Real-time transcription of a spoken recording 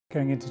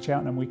Going into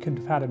Cheltenham, we couldn't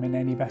have had him in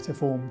any better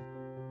form.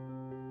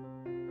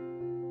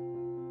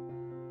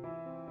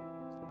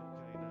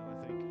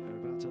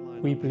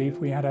 We believe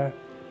we had a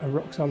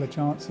rock-solid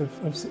chance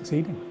of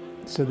succeeding.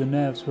 So the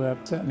nerves were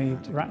certainly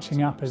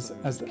ratcheting up as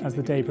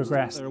the day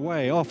progressed. They're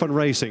away, off and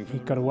racing. He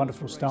got a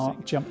wonderful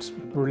start, jumped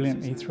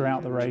brilliantly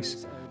throughout the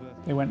race.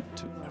 They went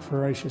a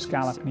ferocious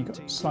gallop and he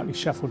got slightly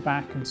shuffled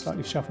back and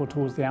slightly shuffled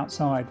towards the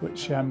outside,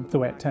 which the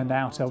way it turned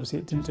out, obviously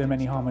it didn't do him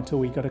any harm at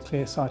all. He got a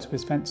clear sight of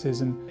his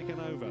fences, and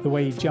the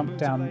way he jumped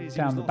down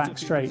the back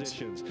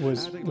straight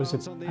was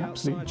an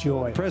absolute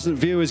joy. Present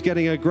view is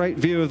getting a great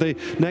view of the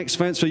next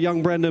fence for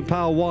young Brendan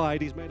Powell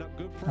wide. He's made up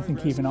good. I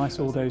think even I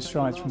saw those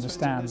strides from the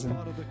stands and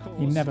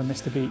he never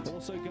missed a beat.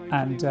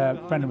 And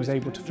Brendan was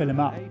able to fill him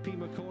up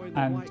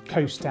and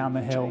coast down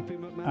the hill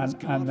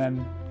and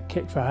then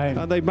kick for home.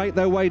 And they make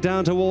their way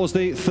down towards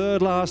the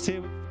third last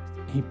here.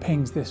 He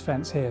pings this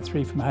fence here,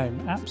 3 from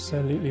home,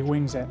 absolutely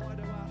wings it,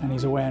 and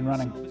he's away and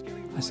running.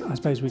 I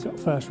suppose we've got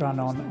first run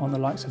on the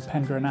likes of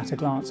Pendra and At a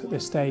Glance at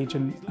this stage,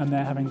 and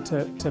they're having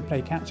to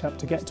play catch up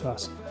to get to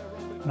us.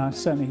 And I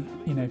certainly,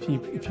 you know, if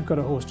you've got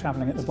a horse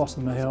travelling at the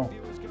bottom of the hill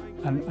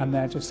and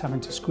they're just having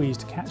to squeeze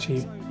to catch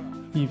you,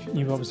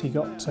 you've obviously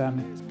got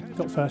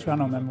first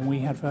run on them, and we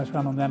had first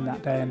run on them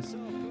that day.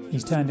 And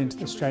he's turned into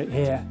the straight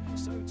here,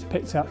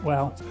 picked up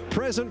well.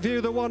 Present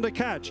view, the one to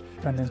catch.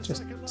 Brendan's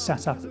just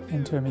sat up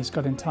into him. He's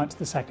got in tight to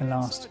the second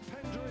last.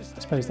 I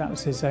suppose that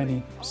was his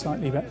only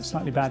slightly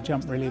bad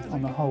jump really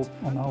on the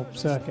whole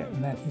circuit,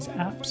 and then he's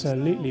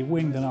absolutely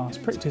winged the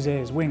last, pricked his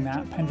ears, winged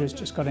that. Pendra's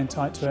just got in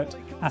tight to it.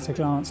 At a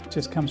Glance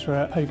just comes for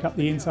a poke up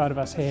the inside of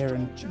us here,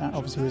 and that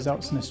obviously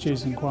results in a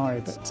student's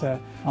inquiry.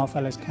 But our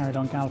fellows carried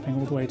on galloping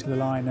all the way to the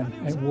line,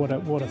 and what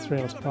a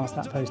thrill to pass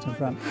that post in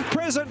front.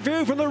 Present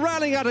view from the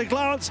rallying At a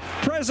Glance.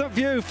 Present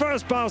view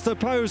first past the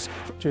post.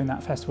 During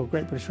that festival,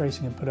 Great British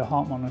Racing had put a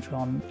heart monitor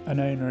on an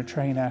owner, a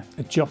trainer,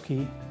 a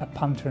jockey, a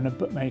punter, and a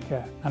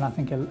bookmaker, and I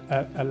think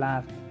a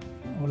lad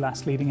or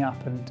lass leading up,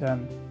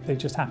 and they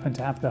just happened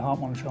to have the heart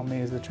monitor on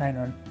me as the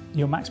trainer. And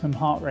your maximum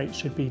heart rate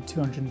should be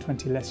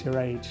 220 less your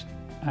age,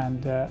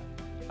 and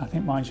I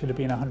think mine should have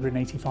been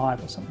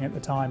 185 or something at the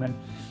time. And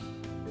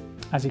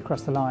as he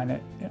crossed the line,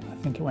 I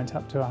think it went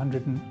up to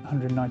 100,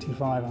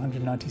 195,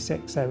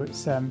 196. So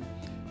it's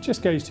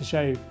just goes to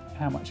show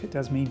how much it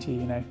does mean to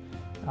you. You know,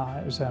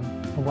 it was a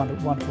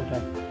wonderful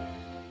day.